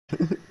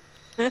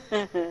I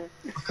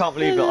can't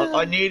believe it.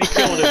 I nearly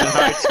killed him and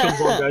Harry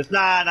comes on and goes,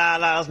 nah,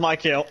 that was my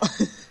kill.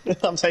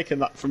 I'm taking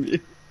that from you.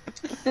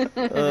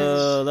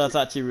 That's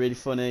actually really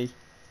funny.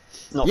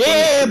 Not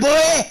yeah, funny.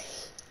 boy!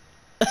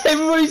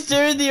 Everybody's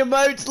doing the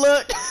emotes,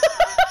 look!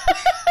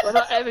 Well,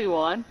 not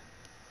everyone.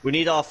 We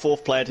need our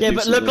fourth player to Yeah, do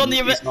but something. look on the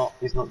other...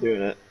 He's not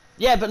doing it.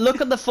 Yeah, but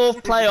look at the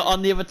fourth player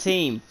on the other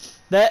team.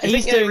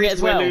 He's doing it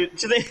as well. Do you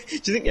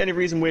think the only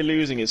reason we're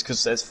losing is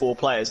because there's 4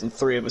 players and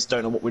 3 of us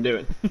don't know what we're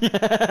doing?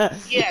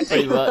 Yeah,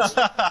 pretty much.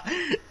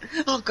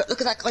 Oh, God, look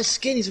at that guy's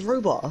skin. He's a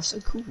robot. That's so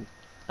cool.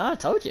 Oh, I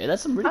told you,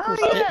 there's some really cool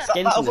yeah.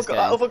 skins in this That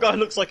game. other guy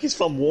looks like he's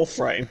from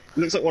Warframe.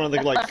 He looks like one of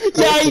the like.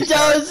 Yeah, he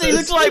does. He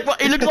looks like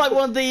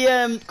one of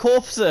the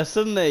corpses,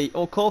 doesn't he?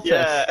 Or corpus.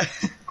 Yeah,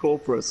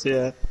 corpus.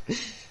 Yeah.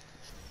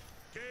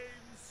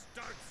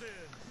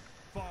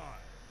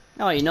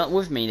 Oh, you're not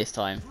with me this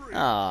time.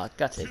 Ah,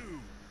 gutted.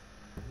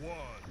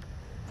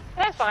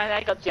 That's fine.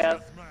 I got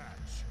Joe.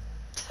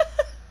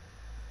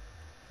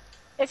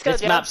 Let's go,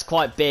 This Joe. map's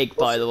quite big,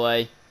 by the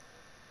way.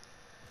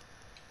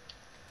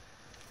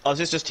 Oh, is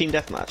this just team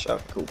deathmatch?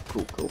 Oh,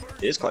 cool.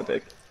 It is quite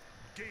big.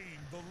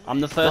 I'm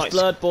the first Nice.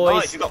 blood, boys.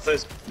 Nice, you got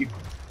first.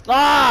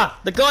 Ah!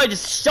 The guy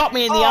just shot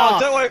me in the Oh,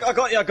 arse. don't worry. I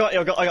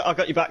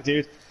got you back,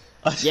 dude.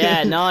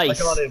 Yeah, nice.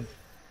 I got him.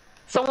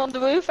 Someone on the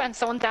roof and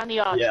someone down the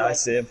archway. Yeah, I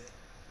see him.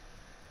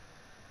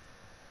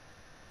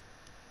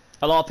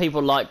 A lot of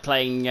people like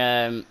playing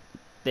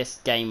this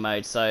game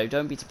mode, so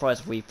don't be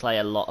surprised if we play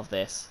a lot of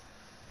this.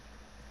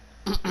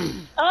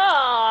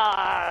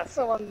 Ah!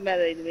 Someone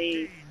meleeed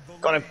me.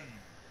 Got him.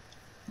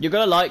 You're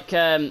gonna like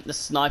the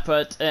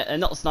sniper,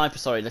 not the sniper,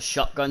 sorry, the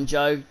shotgun,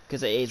 Joe,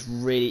 because it's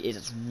really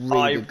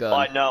good gun.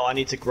 I know. I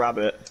need to grab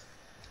it.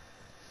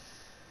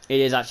 It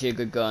is actually a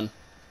good gun.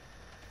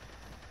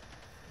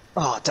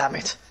 Oh, damn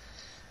it.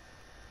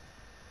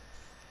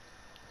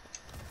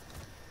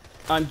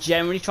 I'm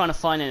generally trying to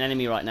find an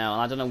enemy right now,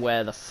 and I don't know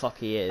where the fuck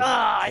he is.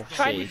 Ah! I Or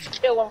tried she.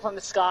 to kill one from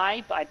the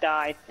sky, but I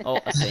died. Oh,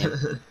 I see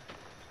him.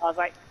 I was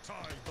like,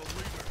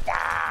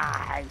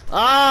 die!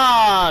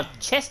 Ah,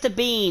 Chester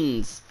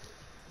Beans.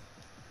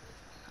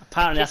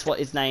 Apparently that's what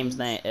his name's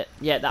name.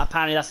 Yeah,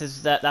 apparently that's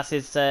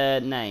his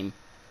name.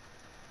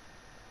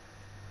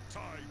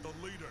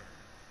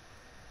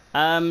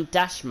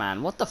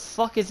 Dashman. What the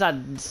fuck is that?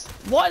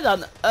 What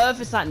on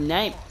earth is that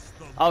name?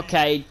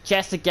 Okay,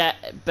 Chester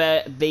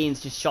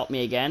Beans just shot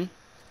me again,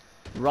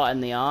 right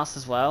in the arse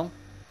as well.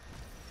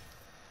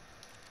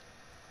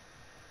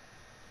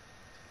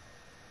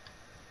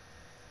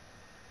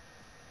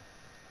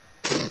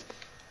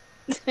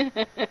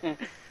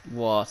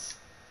 What?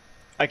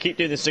 I keep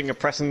doing this thing of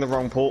pressing the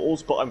wrong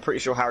portals, but I'm pretty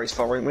sure Harry's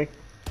following me.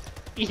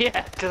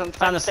 Yeah, because I'm Found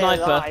trying a to stay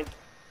sniper. alive.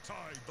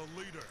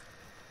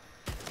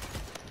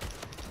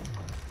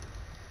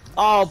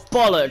 Oh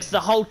bollocks! The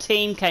whole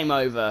team came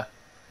over.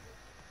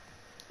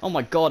 Oh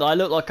my god! I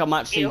look like I'm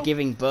actually Ew.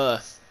 giving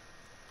birth.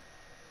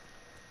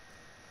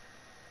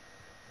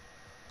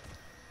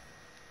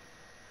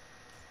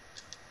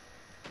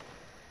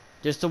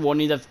 Just to warn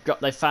you,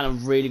 they found a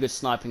really good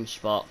sniping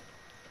spot.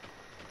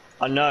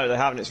 I know they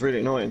haven't. It's really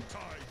annoying.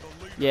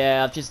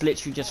 Yeah, I've just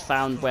literally just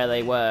found where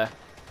they were.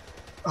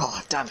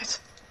 Oh, damn it.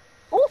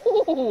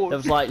 Ooh, There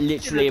was like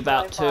literally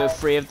about 2 or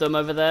 3 of them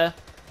over there.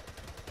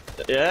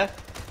 Yeah.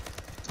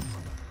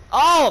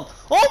 Oh!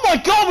 Oh my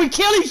god, we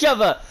kill each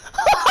other!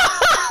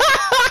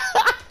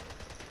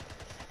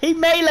 He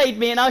meleeed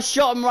me and I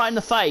shot him right in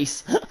the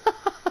face.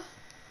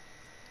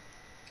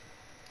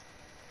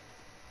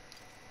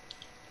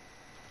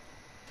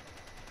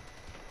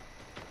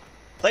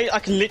 I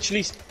can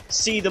literally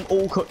see them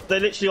all. They're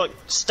literally like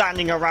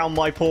standing around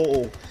my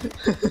portal.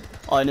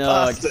 I know,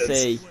 I can Bastards.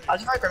 see.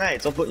 How'd you find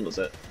grenades? What button was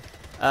it?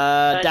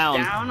 Down.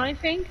 Down, I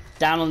think.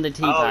 Down on the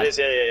T-pad. Oh, it is.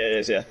 Yeah, it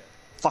is. Yeah.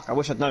 Fuck! I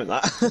wish I'd known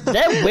that.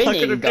 They're winning, I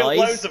could have killed guys.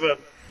 loads of them.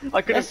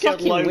 I could They're have killed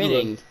fucking loads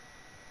winning. of them.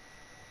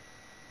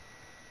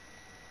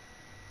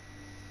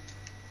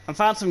 I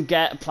found some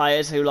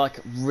players who like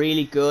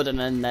really good and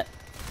then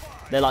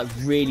they're like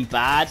really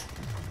bad.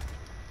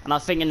 And I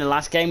think in the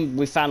last game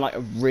we found like a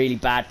really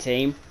bad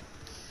team.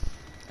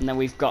 And then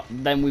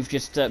we've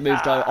just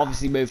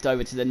obviously moved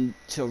over to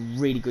a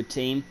really good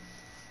team.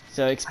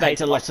 So expect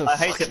a lot of I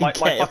hate it. My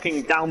chaos.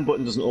 fucking down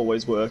button doesn't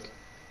always work.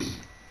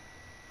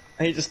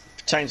 I need to just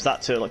change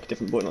that to like a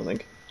different button, I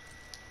think.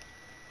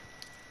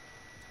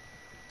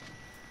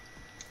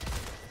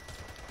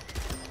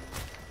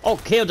 Oh,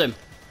 killed him.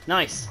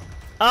 Nice.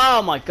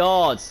 Oh my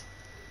god.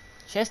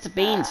 Chester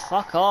Beans,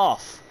 fuck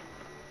off.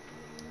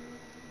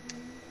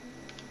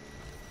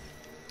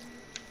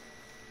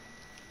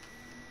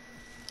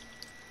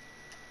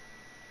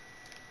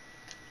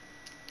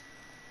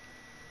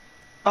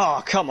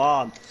 Oh, come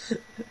on.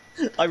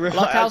 I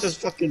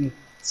just fucking...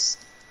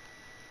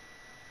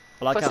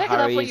 I like For a how second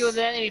I thought you Harry's...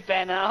 were an enemy,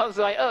 Ben, and I was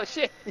like, oh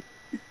shit.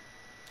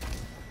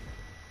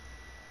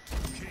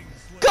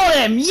 Got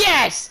him!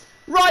 Yes!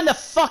 Right in the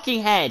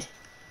fucking head.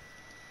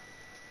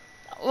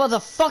 That was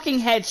a fucking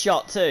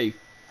headshot too.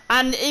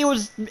 And he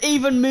was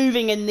even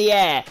moving in the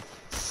air.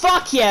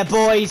 Fuck yeah,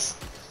 boys!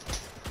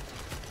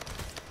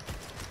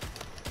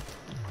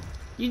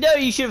 You know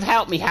you should have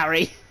helped me,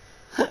 Harry.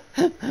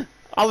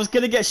 I was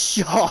gonna get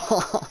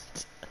shot.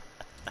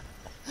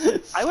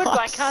 I would, but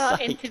I Fuck's cannot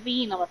sake.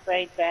 intervene, I'm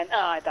afraid, Ben. Oh,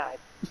 I died.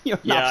 You're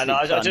an Yeah, no,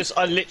 absolute cunt.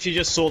 I literally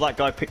just saw that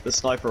guy pick the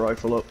sniper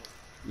rifle up.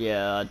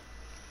 Yeah.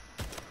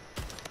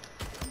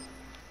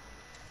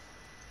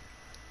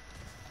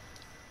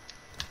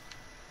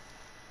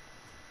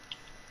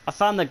 I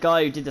found the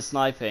guy who did the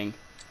sniping.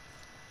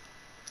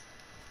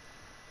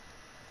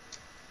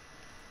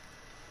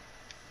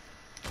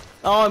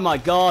 Oh my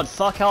god,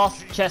 fuck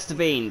off, Chester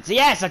Beans.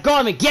 Yes, I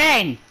got him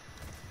again!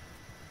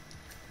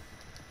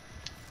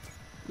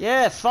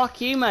 Yeah,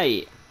 fuck you,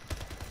 mate.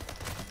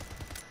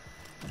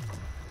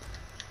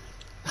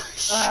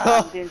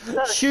 Ah, I'm doing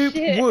so Shoop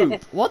shit.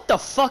 Whoop. What the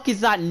fuck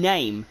is that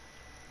name?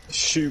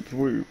 Shoop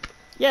whoop.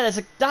 Yeah,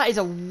 that is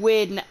a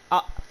weird.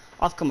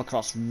 I've come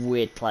across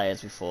weird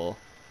players before.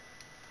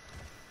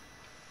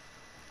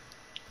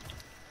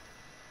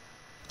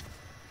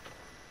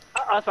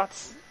 I was about to.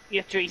 You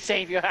have to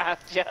save your ass,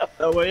 Joe.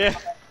 Oh, well, yeah.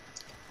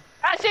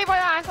 Ah, save my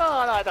ass! Oh,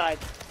 no, I died.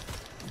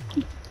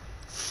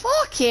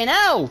 Fucking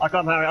hell! I got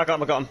him, Harry. I got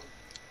him.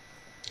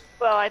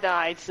 Well, I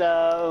died,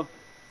 so.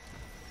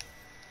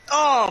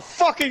 Oh,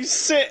 fucking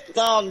sit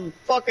down.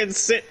 Fucking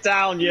sit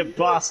down, you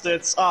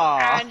bastards.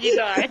 Ah. And you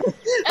died.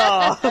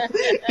 Ah.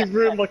 You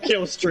ruined my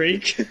kill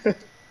streak.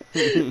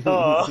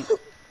 Oh.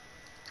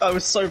 I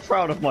was so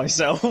proud of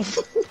myself.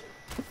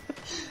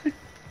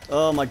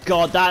 Oh my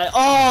god, that.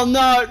 Oh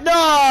no,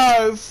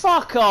 no!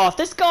 Fuck off!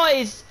 This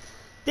guy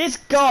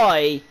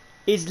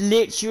is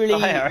literally. Oh,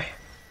 hey, Harry.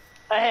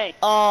 Hey.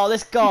 Oh,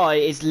 this guy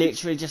is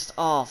literally just.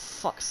 Oh,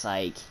 fuck's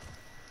sake.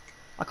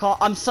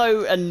 I'm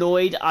so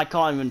annoyed I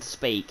can't even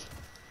speak.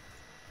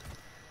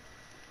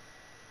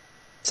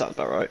 Sounds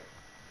about right.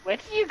 Where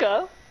did you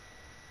go?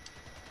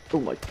 Oh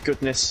my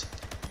goodness.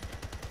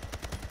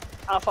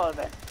 I'll follow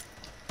Ben.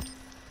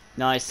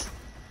 Nice.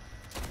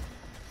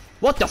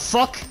 What the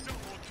fuck?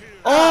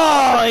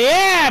 Oh,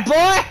 yeah,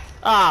 boy!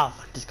 Oh, I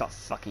just got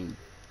fucking.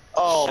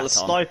 Oh, Shut the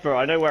on. sniper.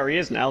 I know where he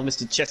is now,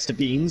 Mr. Chester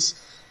Beans.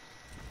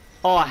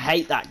 Oh, I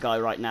hate that guy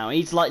right now.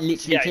 He's like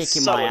literally Yeah, kicking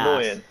it's so my ass.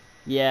 annoying.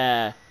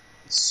 Yeah.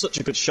 Such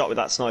a good shot with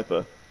that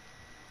sniper.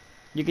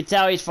 You could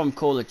tell he's from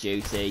Call of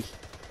Duty.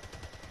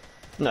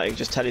 No, you can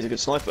just tell he's a good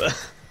sniper.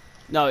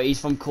 No, he's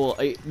from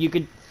You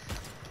could.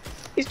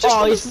 He's just.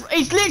 Oh, from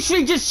he's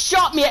literally just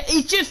shot me.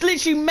 He's just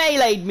literally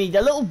meleeed me,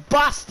 the little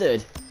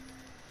bastard.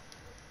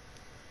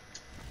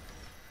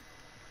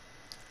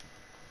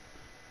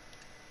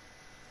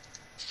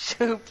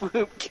 Shoop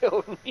Whoop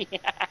killed me.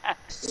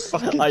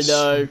 fucking I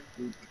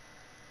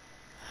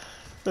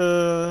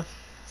know.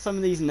 Some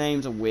of these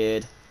names are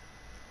weird.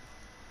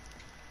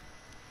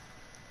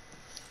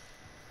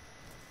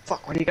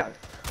 Fuck, where'd he go?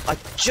 I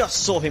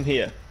just saw him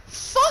here.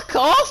 Fuck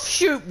off,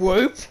 Shoot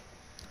Whoop!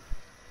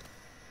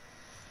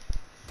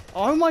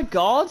 Oh my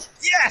god!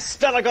 Yes!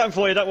 Ben, I got him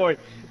for you, don't worry.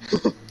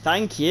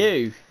 Thank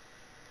you.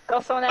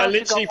 Got someone else I who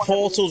literally got one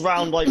of portaled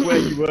round like where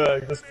you were,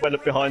 just went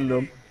up behind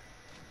them.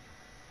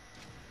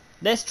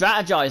 They're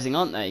strategizing,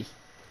 aren't they?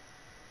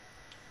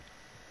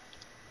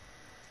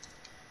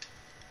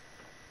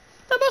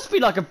 There must be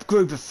like a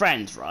group of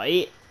friends,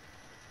 right?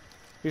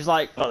 Who's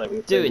like Oh, they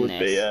would, doing they would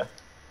this. be, yeah.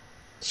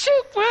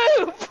 Shoop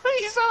Whoop!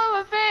 You son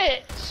of a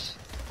bitch!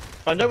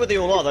 I know where they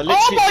all are. They're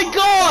Oh literally. my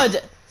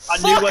god! I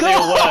knew Fuck where they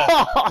all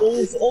off!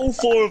 were. All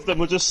four of them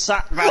were just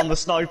sat round the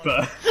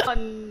sniper.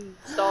 On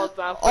Stars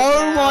Mouth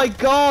Oh now. my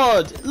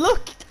god!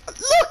 Look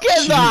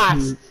at that!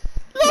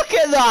 Look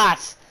at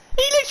that!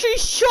 He literally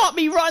shot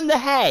me right in the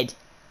head.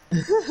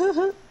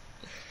 What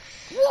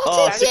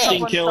Oh, is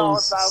 16 it?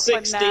 kills. Stars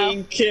Mouth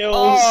 16 kills.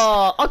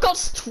 Oh,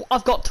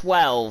 I've got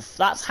 12.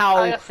 That's how.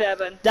 I got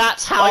 7.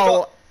 That's how. I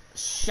got-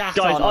 Shat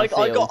Guys, on I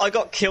feel.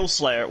 got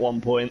Killslayer at one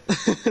point.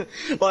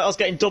 Like I was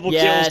getting double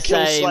Yeah, kills,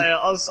 same. Killslayer.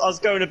 I was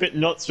going a bit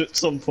nuts at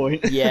some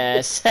point. Yeah,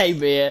 same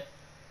here.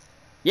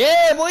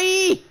 Yeah,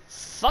 boy!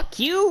 Fuck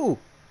you!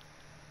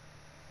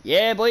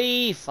 Yeah,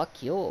 boy!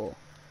 Fuck you.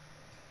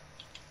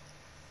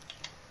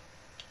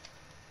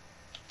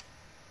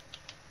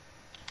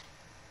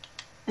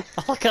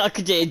 I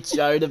could hear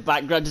Joe in the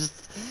background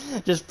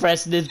just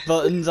pressing his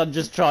buttons. I'm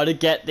just trying to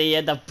get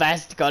the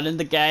best gun in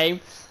the game.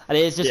 And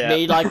it's just Yeah.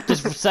 me, like,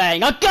 just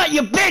saying, I got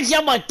you, bitch!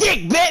 You're my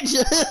dick, bitch!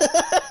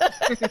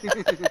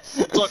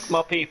 Suck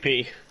my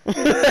pee-pee.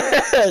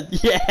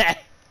 Yeah.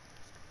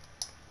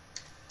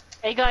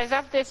 Hey guys,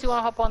 after this, you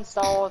wanna hop on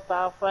Star Wars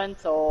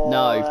Battlefront or?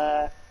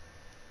 No.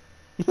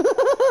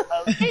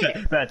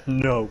 Okay. Bet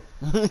no.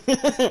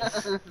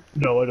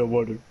 No, I don't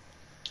want to.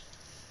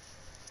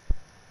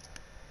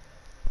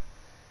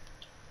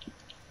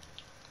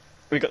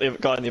 We got the other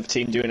guy in the other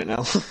team doing it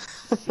now.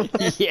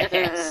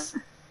 Yes.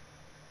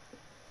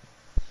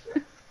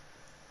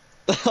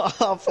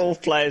 Our 4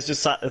 players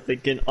just sat there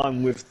thinking,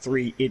 I'm with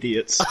 3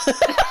 idiots.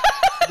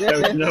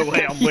 There's no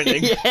way I'm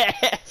winning. Yeah.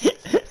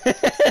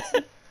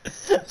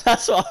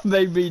 That's what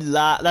made me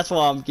laugh. That's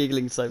why I'm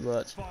giggling so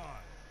much.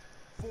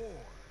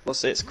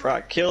 What's it? It's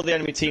crack. Kill the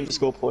enemy team to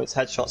score points.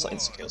 Headshots are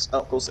instant kills. Oh,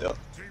 of course they are.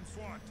 Team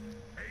Swat,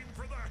 aim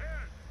for the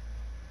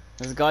head.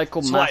 There's a guy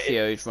called So Matthew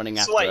who's running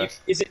after us.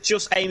 Is it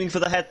just aiming for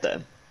the head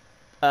then?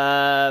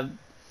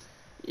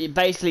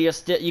 Basically, you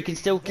can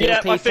still kill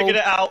people. Yeah, I figured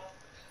it out.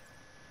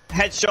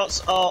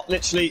 Headshots are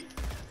literally...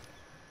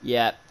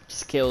 Yeah,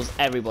 just kills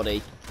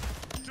everybody.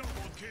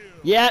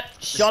 Yep,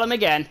 shot him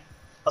again.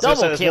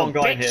 Double kill, one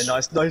guy bitch. here.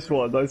 Nice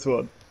one, nice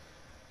one.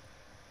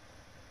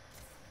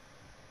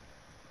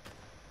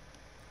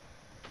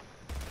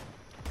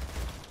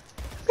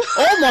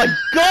 Oh my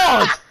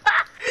god!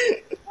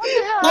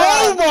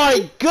 Oh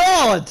my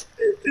god!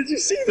 Did you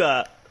see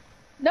that?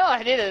 No,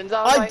 I didn't.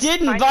 I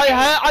didn't, but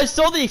I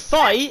saw the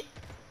fight.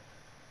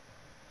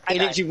 He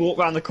literally walked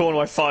around the corner,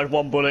 I fired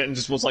one bullet and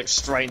just was like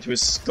straight into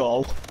his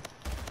skull.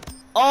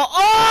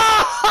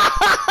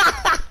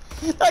 Oh!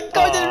 That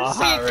guy didn't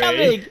see it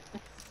coming!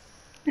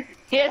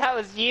 Yeah, that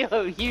was you.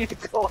 You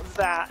caused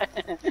that.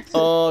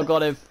 Oh,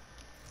 got him.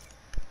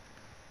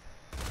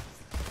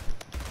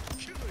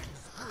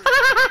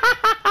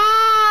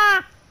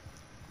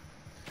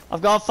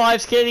 I've got a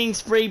 5 killing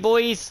spree,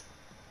 boys.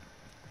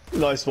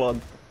 Nice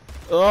one.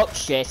 Oh,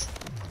 shit.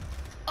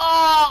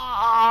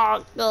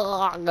 Oh!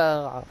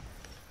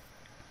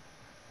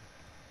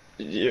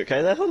 You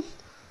okay there, hon?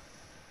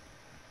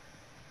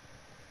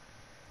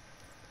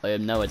 I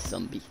am now a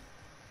zombie.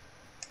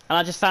 And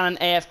I just found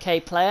an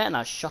AFK player and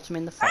I shot him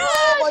in the face.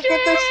 Oh my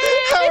goodness!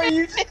 How are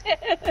you?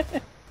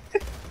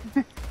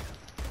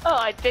 Oh,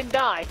 I didn't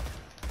die.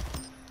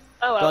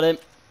 Oh well. Got him.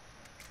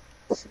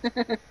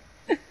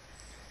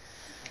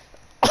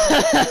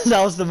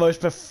 That was the most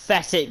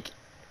pathetic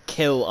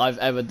kill I've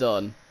ever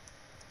done.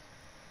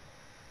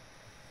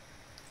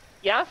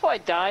 Yeah, I thought I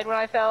died when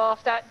I fell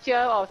off that, Joe.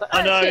 I was like, oh,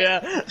 I know, shit.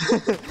 yeah.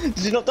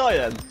 Did you not die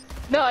then?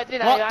 No, I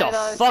didn't. What I the landed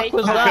on a fuck safe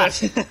was path.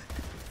 that?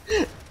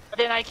 But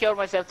then I killed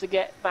myself to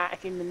get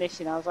back in the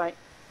mission. I was like,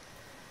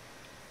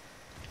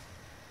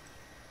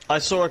 I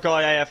saw a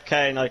guy AFK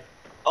and like,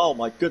 oh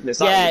my goodness,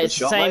 that was a Yeah, good it's the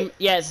shot, same. mate.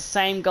 Yeah, it's the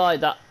same guy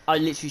that I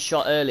literally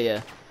shot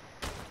earlier.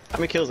 How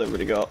many kills have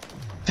everybody got?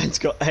 Ben's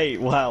got 8,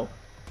 wow.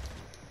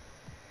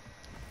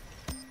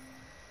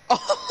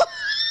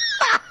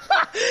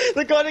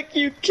 The guy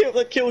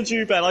that killed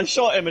you, Ben, I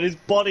shot him and his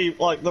body,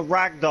 like the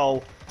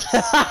ragdoll.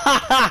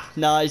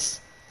 Nice.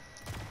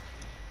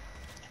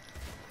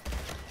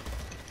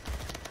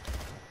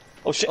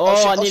 Oh shit, Oh,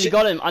 shit, I nearly shit.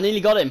 got him. I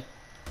nearly got him.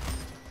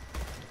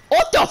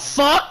 What the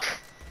fuck?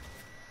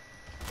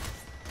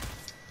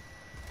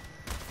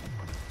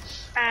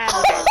 and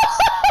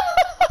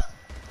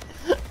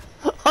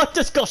I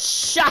just got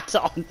shat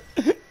on.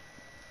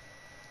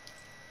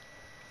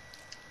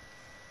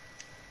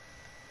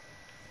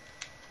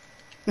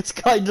 This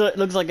guy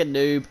looks like a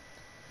noob.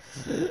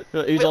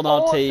 Who's on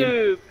our team?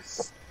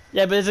 Noobs.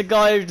 Yeah, but there's a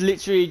guy who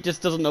literally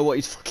just doesn't know what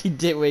he's fucking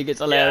doing. It's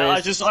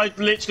hilarious. Yeah, I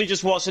literally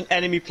just watched an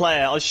enemy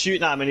player. I was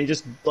shooting at him and he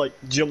just like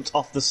jumped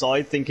off the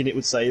side, thinking it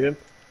would save him.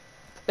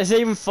 It's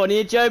even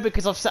funnier, Joe,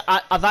 because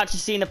I've actually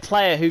seen a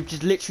player who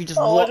just literally just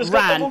I just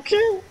got double ran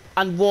kill.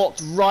 and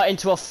walked right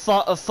into a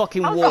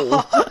fucking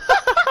wall.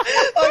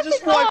 I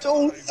just wiped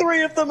all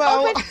 3 of them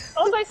out.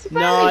 I was like spraying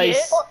Nice.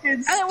 it, Fucking and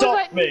it was stop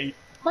like, me.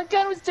 my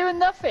gun was doing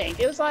nothing.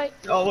 It was like,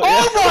 Oh,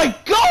 yeah. Oh my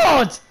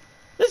god!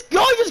 This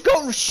guy just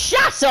got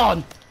shat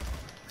on!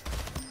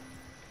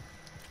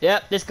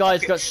 Yep, this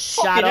guy's got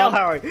shat Fucking hell, on.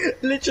 Harry.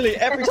 Literally,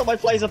 every time I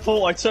play as a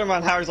port, I turn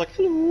around, Harry's like,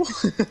 hello.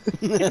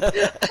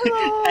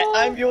 hello.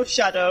 I'm your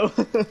shadow.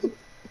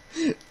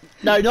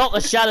 No, not the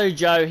Shadow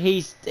Joe.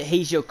 He's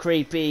your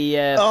creepy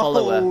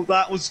follower. Oh,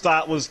 that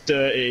was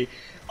dirty.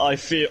 I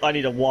feel I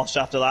need a wash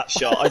after that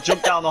shot. I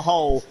jumped down the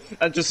hole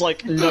and just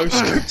like no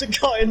scooped a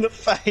guy in the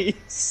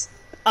face.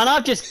 And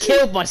I've just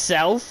killed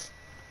myself.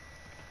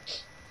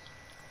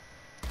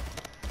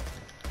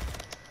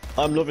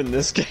 I'm loving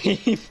this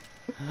game.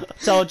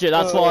 Told you,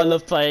 that's why I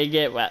love playing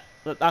it.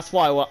 That's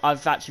why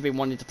I've actually been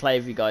wanting to play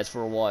with you guys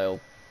for a while.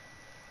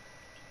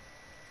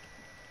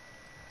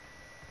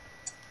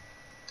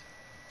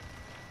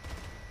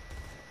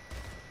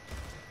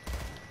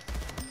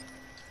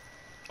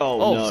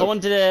 Oh, no. Someone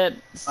did a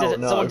Oh,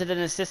 no. someone did an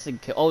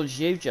assistant kill. Oh, it's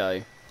you,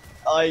 Joe.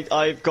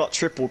 I've got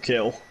triple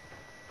kill.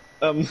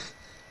 Why?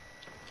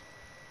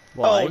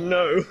 Oh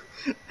no.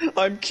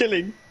 I'm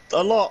killing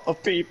a lot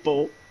of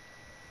people.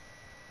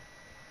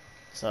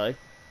 So?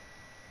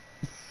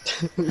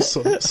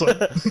 so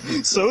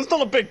it's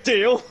not a big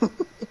deal.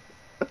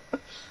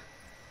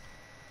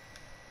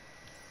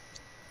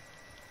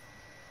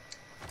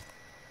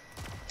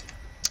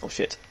 Oh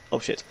shit. Oh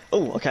shit.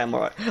 Oh, okay, I'm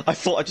alright. I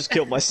thought I just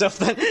killed myself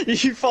then.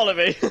 You follow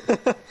me.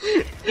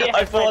 Yeah,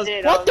 I thought I was...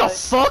 did. What the like,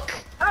 fuck?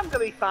 I'm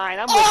gonna be fine.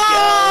 I'm with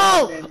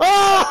Oh! you.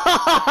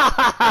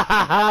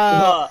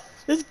 Oh!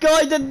 This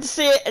guy didn't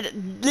see it.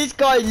 This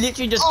guy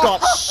literally just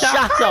got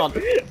shat on.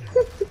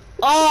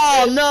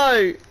 Oh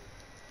no!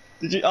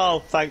 Did you? Oh,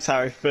 thanks,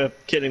 Harry, for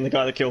killing the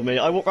guy that killed me.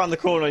 I walked around the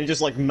corner and he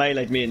just like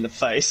meleeed me in the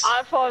face.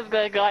 I thought I was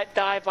gonna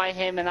die by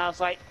him, and I was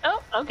like,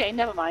 oh, okay,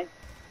 never mind.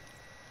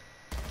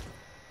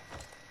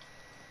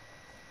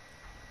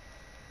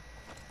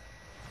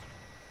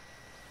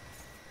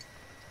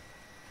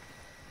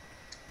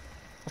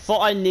 I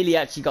thought I nearly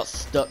actually got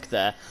stuck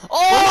there.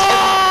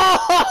 Oh!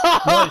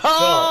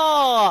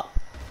 Oh!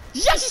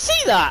 Did you actually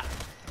see that?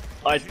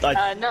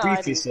 I No, I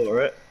briefly didn't. saw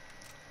it.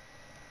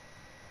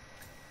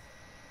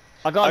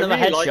 I got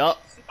another really headshot.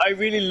 I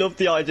really love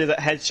the idea that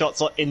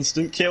headshots are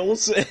instant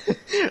kills. I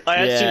Yeah.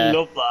 actually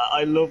love that.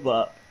 I love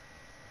that.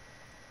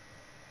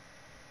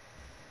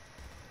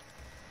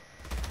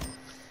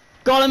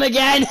 Got him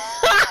again!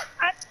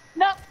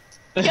 No!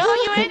 Yo,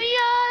 you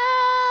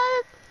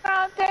idiot!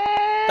 Out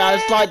there! That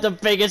was like the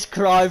biggest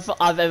cry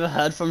I've ever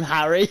heard from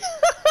Harry.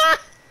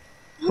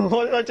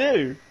 What did I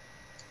do?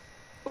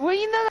 Well,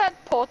 you know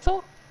that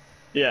portal?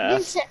 You Yeah.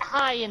 didn't sit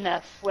high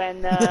enough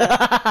when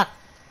I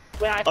Oh,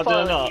 did I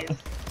followed not? you.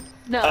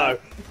 No.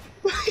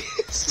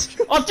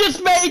 Oh. I've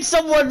just made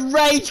someone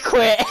rage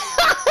quit!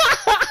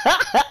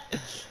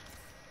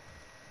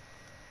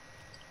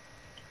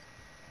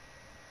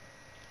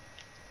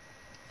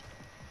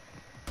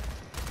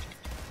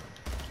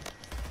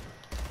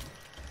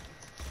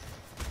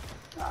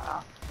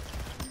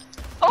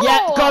 Oh!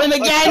 Yeah, got him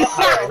again!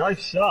 Oh,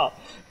 nice shot.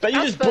 Bet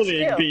you're That's just first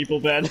bullying kill. people,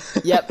 Ben.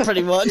 Yep,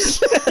 pretty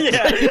much.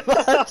 Yeah. Pretty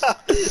much.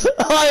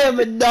 I am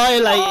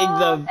annihilating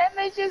them.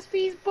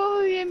 MHSP's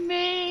bullying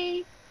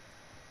me!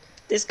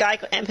 This guy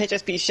got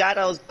MHSP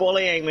Shadows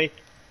bullying me.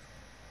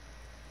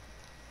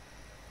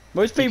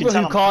 Most people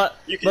tell who them- can't,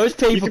 you can-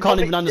 most you people can can't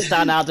probably- even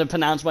understand how to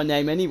pronounce my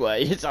name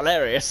anyway. It's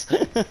hilarious. You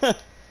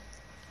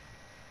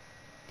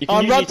can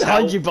I'm usually right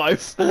behind tell- you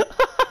both.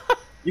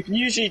 You can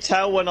usually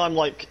tell when I'm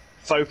like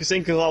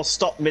focusing because I'll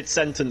stop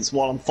mid-sentence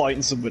while I'm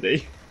fighting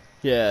somebody.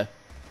 Yeah.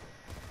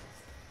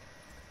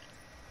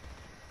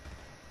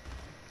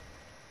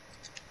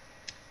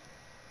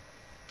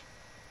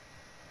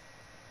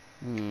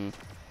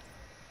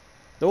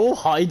 They're all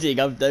hiding,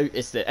 I've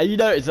noticed it. And you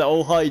noticed they're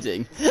all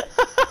hiding.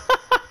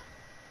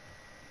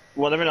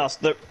 Well, they're in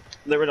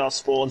our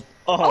spawn.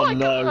 Oh Oh, my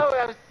no.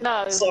 god! Oh,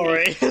 no.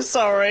 Sorry,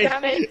 sorry.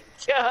 Damn it,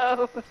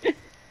 Joe!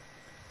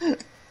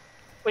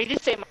 We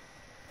did say my...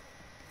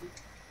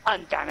 Oh,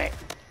 damn it.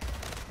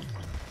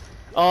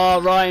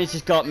 Oh, Ryan's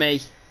just got me.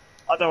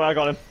 I don't know, I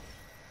got him.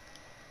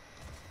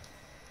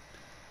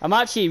 I'm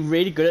actually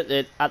really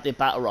good at the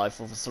battle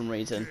rifle for some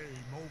reason.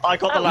 I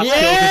got the last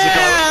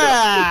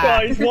Yeah!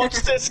 kill because guys, watch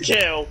this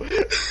kill.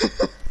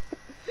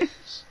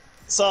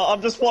 So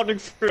I'm just wandering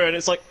through and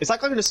it's like, is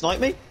that guy gonna snipe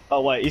me? Oh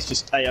wait, he's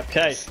just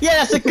AFK. Yeah,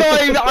 that's the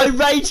guy who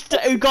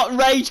got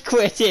rage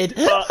quitted.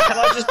 But can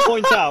I just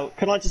point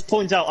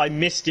out? I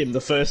missed him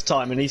the first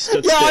time and he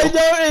stood Yeah,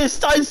 still. I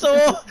noticed. I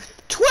saw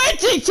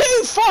 22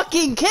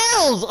 fucking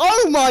kills.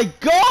 Oh my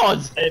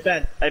god. Hey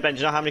Ben, do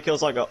you know how many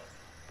kills I got?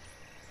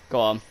 Go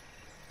on.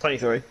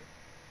 23.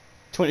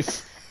 20.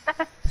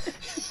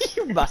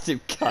 You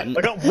massive cunt.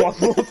 I got one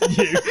more than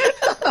you.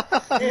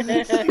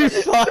 You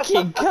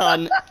fucking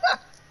cunt.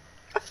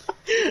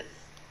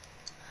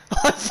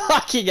 I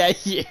fucking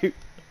hate you.